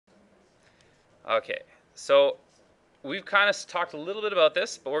Okay, so we've kind of talked a little bit about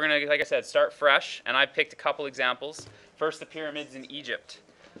this, but we're going to, like I said, start fresh. And I picked a couple examples. First, the pyramids in Egypt.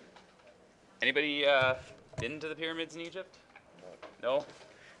 Anybody been to the pyramids in Egypt? No?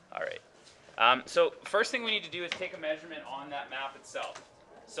 All right. So first thing we need to do is take a measurement on that map itself.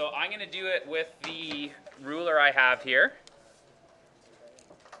 So I'm going to do it with the ruler I have here.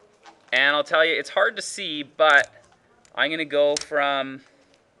 And I'll tell you, it's hard to see, but I'm going to go from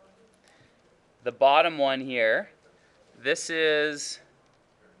the bottom one here. This is,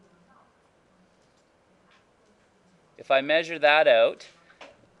 if I measure that out,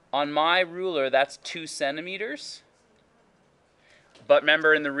 on my ruler, that's 2 centimeters. But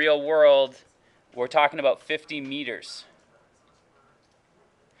remember, in the real world, we're talking about 50 meters.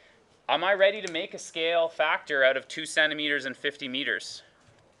 Am I ready to make a scale factor out of 2 centimeters and 50 meters?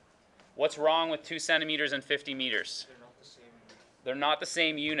 What's wrong with 2 centimeters and 50 meters? They're not the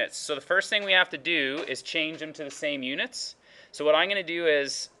same units. So the first thing we have to do is change them to the same units. So what I'm going to do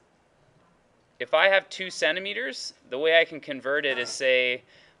is, if I have 2 centimeters, the way I can convert it is say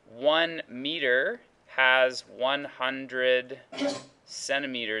 1 meter has 100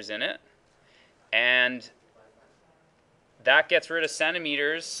 centimeters in it. And that gets rid of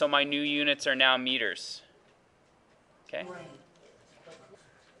centimeters, so my new units are now meters. Okay?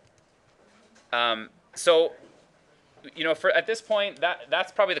 So, you know, at this point,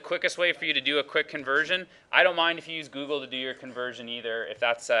 that's probably the quickest way for you to do a quick conversion. I don't mind if you use Google to do your conversion either. If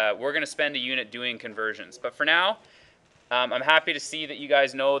that's, we're going to spend a unit doing conversions. But for now, I'm happy to see that you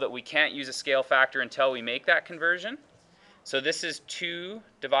guys know that we can't use a scale factor until we make that conversion. So this is 2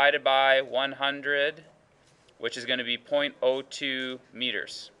 divided by 100, which is going to be 0.02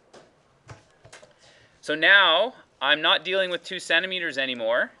 meters. So now I'm not dealing with 2 centimeters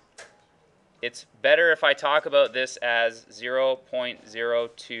anymore. It's better if I talk about this as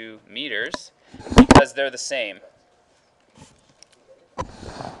 0.02 meters because they're the same.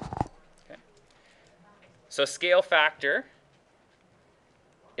 Okay. So scale factor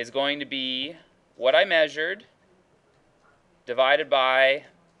is going to be what I measured divided by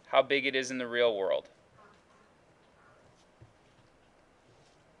how big it is in the real world.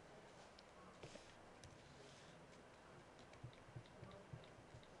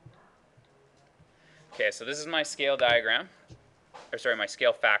 Okay, so this is my scale diagram, or sorry, my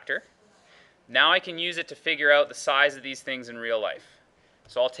scale factor. Now I can use it to figure out the size of these things in real life.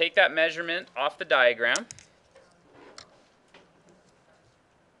 So I'll take that measurement off the diagram.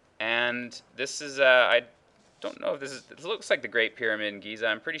 And this is, I don't know if this looks like the Great Pyramid in Giza.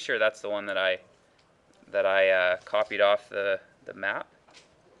 I'm pretty sure that's the one that I copied off the map.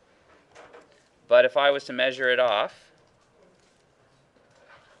 But if I was to measure it off,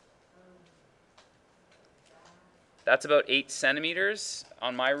 that's about 8 centimeters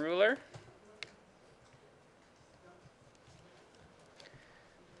on my ruler.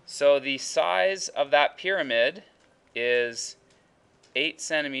 So the size of that pyramid is 8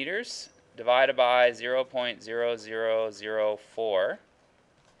 centimeters divided by 0.0004.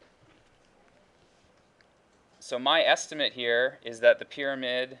 So my estimate here is that the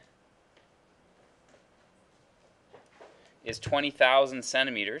pyramid is 20,000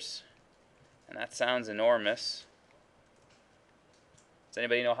 centimeters. And that sounds enormous. Does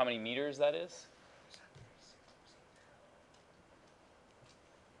anybody know how many meters that is?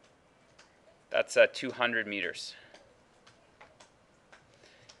 That's 200 meters.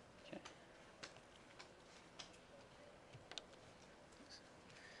 Okay.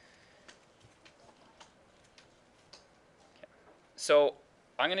 So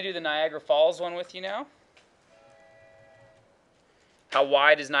I'm going to do the Niagara Falls one with you now. How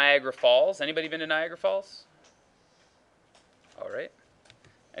wide is Niagara Falls? Anybody been to Niagara Falls? All right.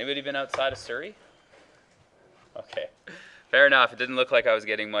 Anybody been outside of Surrey? Okay. Fair enough. It didn't look like I was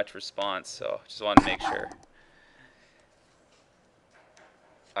getting much response, so just wanted to make sure.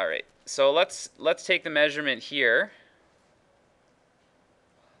 All right. So let's take the measurement here.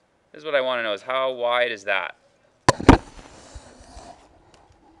 This is what I want to know is how wide is that?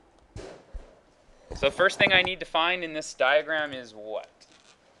 So first thing I need to find in this diagram is what?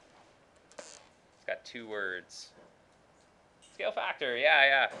 It's got 2 words. Scale factor,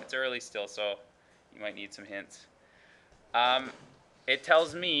 yeah. It's early still, so you might need some hints. It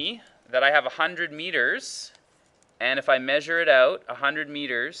tells me that I have 100 meters, and if I measure it out, 100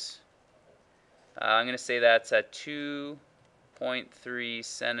 meters, I'm going to say that's at 2.3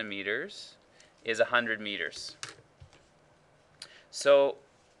 centimeters is 100 meters. So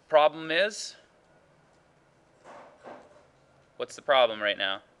problem is, what's the problem right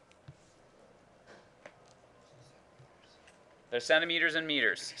now? They're centimeters and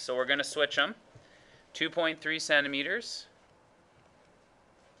meters, so we're going to switch them. 2.3 centimeters.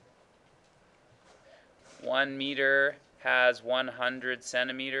 1 meter has 100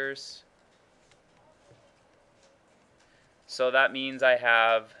 centimeters. So that means I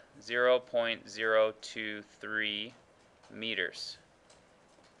have 0.023 meters.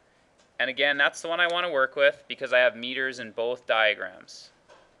 And again, that's the one I want to work with because I have meters in both diagrams.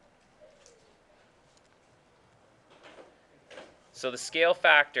 So the scale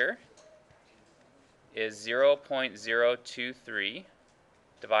factor is 0.023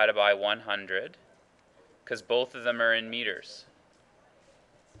 divided by 100 because both of them are in meters.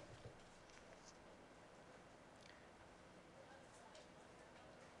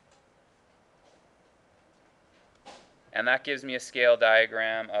 And that gives me a scale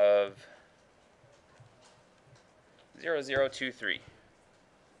diagram of 0.023.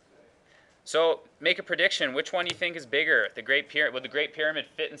 So make a prediction. Which one do you think is bigger? The Great Pyramid? Would the Great Pyramid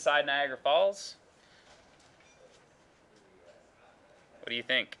fit inside Niagara Falls? What do you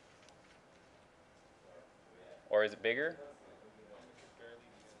think? Or is it bigger?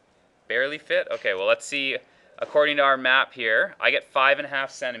 Barely fit? Okay, well let's see. According to our map here, I get 5.5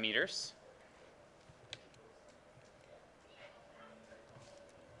 centimeters.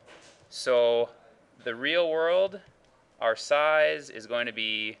 So the real world, our size is going to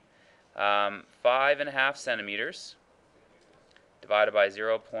be 5.5 centimeters divided by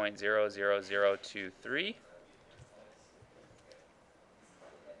 0.00023.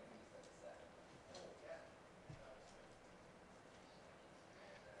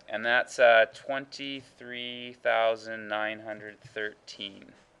 And that's 23,913.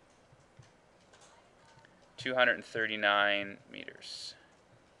 239 meters.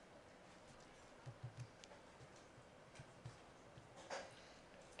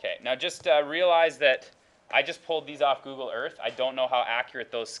 Okay, now just realize that I just pulled these off Google Earth. I don't know how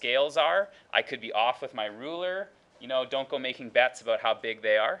accurate those scales are. I could be off with my ruler. You know, don't go making bets about how big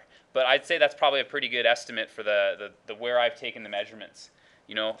they are. But I'd say that's probably a pretty good estimate for the where I've taken the measurements.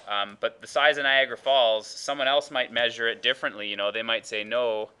 You know, but the size of Niagara Falls, someone else might measure it differently. You know, they might say,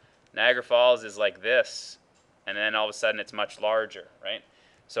 no, Niagara Falls is like this, and then all of a sudden it's much larger, right?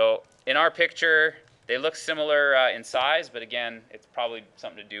 So in our picture, they look similar in size, but again, it's probably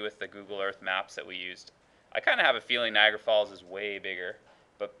something to do with the Google Earth maps that we used. I kind of have a feeling Niagara Falls is way bigger,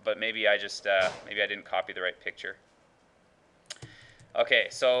 but maybe I just maybe I didn't copy the right picture. Okay,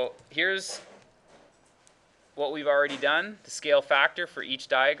 so here's what we've already done, the scale factor for each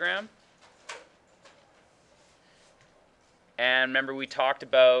diagram. And remember, we talked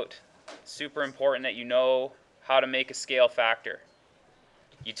about, super important that you know how to make a scale factor.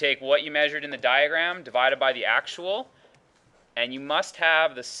 You take what you measured in the diagram divided by the actual, and you must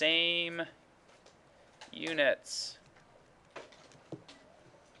have the same units.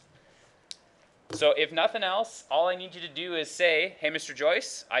 So if nothing else, all I need you to do is say, hey, Mr.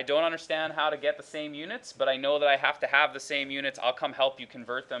 Joyce, I don't understand how to get the same units, but I know that I have to have the same units. I'll come help you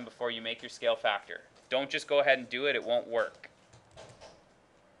convert them before you make your scale factor. Don't just go ahead and do it. It won't work.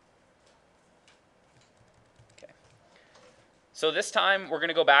 Okay. So this time, we're going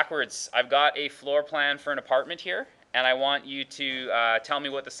to go backwards. I've got a floor plan for an apartment here, and I want you to tell me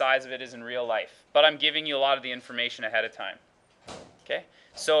what the size of it is in real life. But I'm giving you a lot of the information ahead of time. Okay?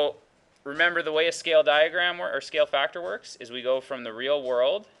 So remember, the way a scale diagram or scale factor works is we go from the real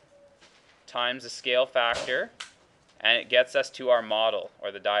world times the scale factor, and it gets us to our model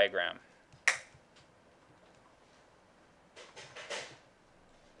or the diagram.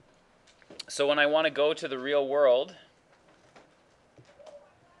 So when I want to go to the real world,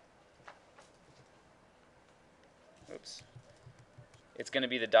 oops, it's going to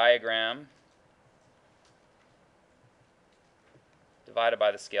be the diagram divided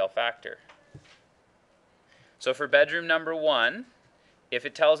by the scale factor. So for bedroom number 1, if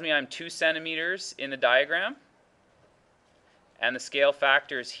it tells me I'm 2 centimeters in the diagram, and the scale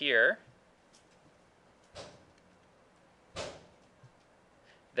factor is here,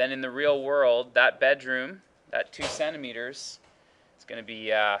 then in the real world, that bedroom, that 2 centimeters, is going to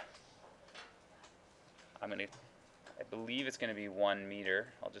be, I believe it's going to be 1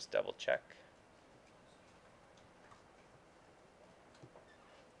 meter. I'll just double check.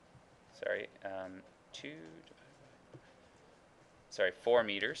 Sorry, 4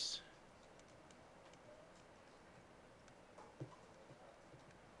 meters.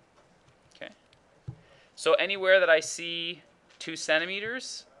 Okay. So anywhere that I see 2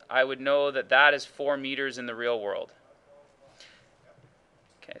 centimeters, I would know that that is 4 meters in the real world.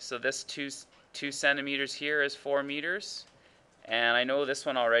 Okay, so this 2 centimeters here is 4 meters. And I know this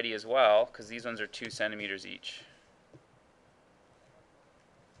one already as well, because these ones are 2 centimeters each.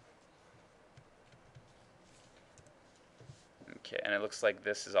 Okay, and it looks like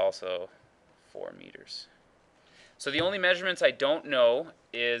this is also 4 meters. So the only measurements I don't know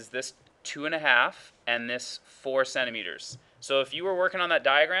is this 2.5 and this 4 centimeters. So if you were working on that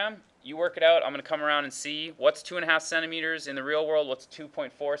diagram, you work it out. I'm going to come around and see what's 2.5 centimeters in the real world, what's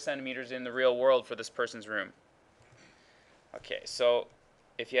 2.4 centimeters in the real world for this person's room. Okay, so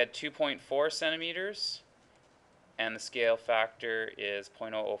if you had 2.4 centimeters and the scale factor is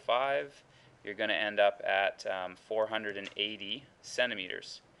 0.005, you're going to end up at 480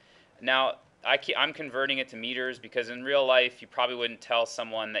 centimeters. Now, I'm converting it to meters because in real life, you probably wouldn't tell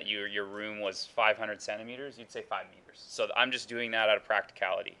someone that your room was 500 centimeters. You'd say 5 meters. So I'm just doing that out of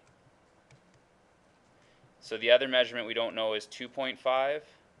practicality. So the other measurement we don't know is 2.5.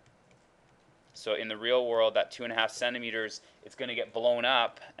 So in the real world, that 2.5 centimeters, it's going to get blown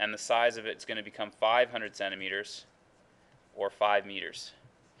up, and the size of it's going to become 500 centimeters or 5 meters.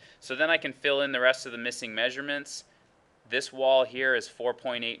 So then I can fill in the rest of the missing measurements. This wall here is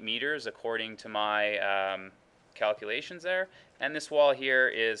 4.8 meters according to my calculations there, and this wall here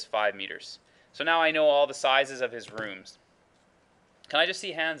is 5 meters. So now I know all the sizes of his rooms. Can I just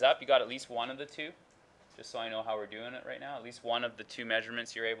see hands up? You got at least one of the two? Just so I know how we're doing it right now. At least one of the two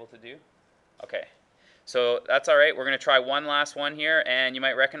measurements you're able to do? Okay. So that's all right. We're going to try one last one here, and you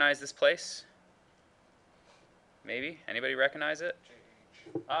might recognize this place. Maybe? Anybody recognize it?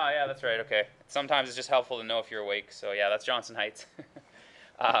 Ah, yeah, that's right. Okay. Sometimes it's just helpful to know if you're awake. So yeah, that's Johnson Heights.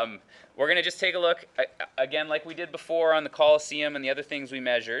 We're going to just take a look, again, like we did before on the Coliseum and the other things we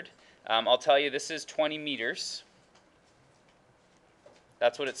measured. I'll tell you, this is 20 meters.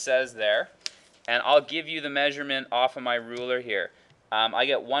 That's what it says there. And I'll give you the measurement off of my ruler here. I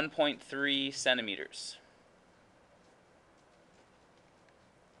get 1.3 centimeters.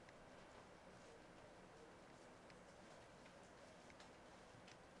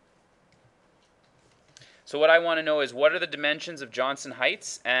 So what I want to know is what are the dimensions of Johnson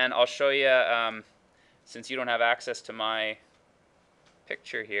Heights, and I'll show you, since you don't have access to my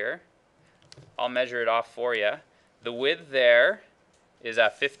picture here, I'll measure it off for you. The width there is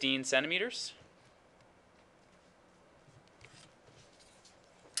 15 centimeters.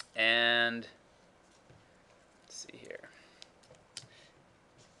 And let's see here.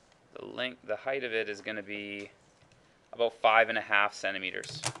 The height of it is going to be about 5.5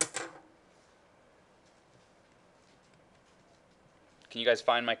 centimeters. Can you guys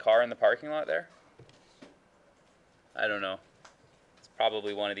find my car in the parking lot there? I don't know. It's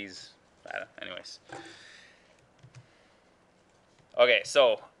probably one of these. Anyways. Okay,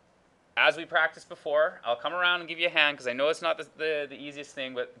 so as we practiced before, I'll come around and give you a hand because I know it's not the easiest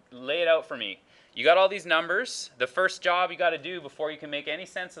thing, but lay it out for me. You got all these numbers. The first job you got to do before you can make any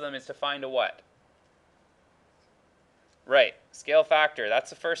sense of them is to find a what? Right, scale factor. That's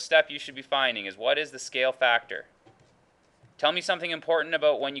the first step you should be finding, is what is the scale factor? Tell me something important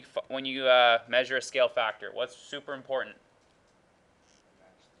about when you measure a scale factor. What's super important?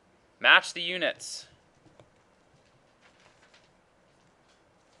 Match the units.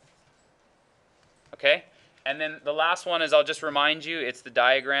 Okay? And then the last one is, I'll just remind you, it's the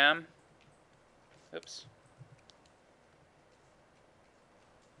diagram. Oops.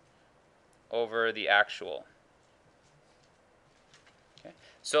 Over the actual. Okay.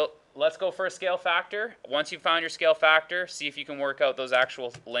 So let's go for a scale factor. Once you've found your scale factor, see if you can work out those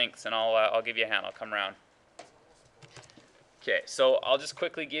actual lengths, and I'll give you a hand. I'll come around. Okay, so I'll just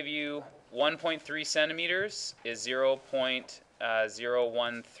quickly give you 1.3 centimeters is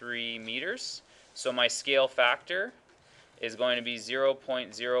 0.013 meters. So my scale factor is going to be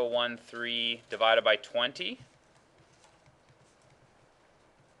 0.013 divided by 20.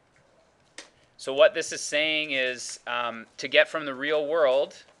 So what this is saying is to get from the real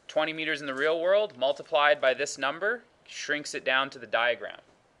world, 20 meters in the real world, multiplied by this number, shrinks it down to the diagram.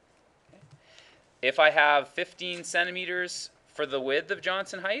 Okay. If I have 15 centimeters for the width of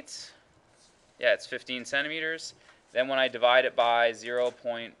Johnson Heights, yeah, it's 15 centimeters. Then when I divide it by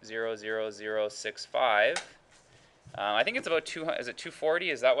 0.00065, I think it's about 200, is it 240?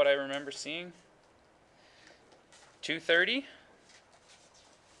 Is that what I remember seeing? 230?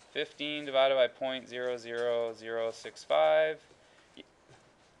 15 divided by 0.00065.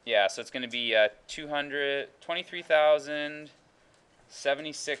 Yeah, so it's going to be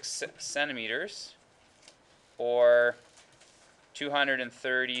 23,076 centimeters, or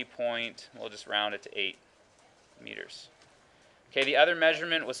 230 point, we'll just round it to 8 meters. Okay, the other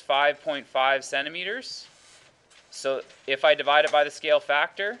measurement was 5.5 centimeters. So if I divide it by the scale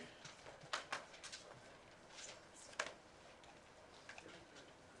factor,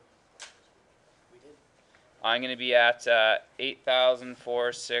 I'm going to be at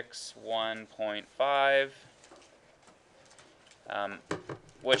 8,461.5.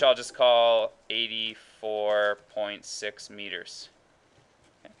 which I'll just call 84.6 meters.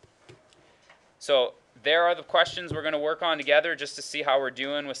 Okay. So there are the questions we're going to work on together just to see how we're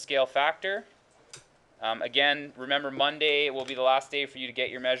doing with scale factor. Again, remember Monday will be the last day for you to get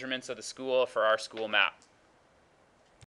your measurements of the school for our school map.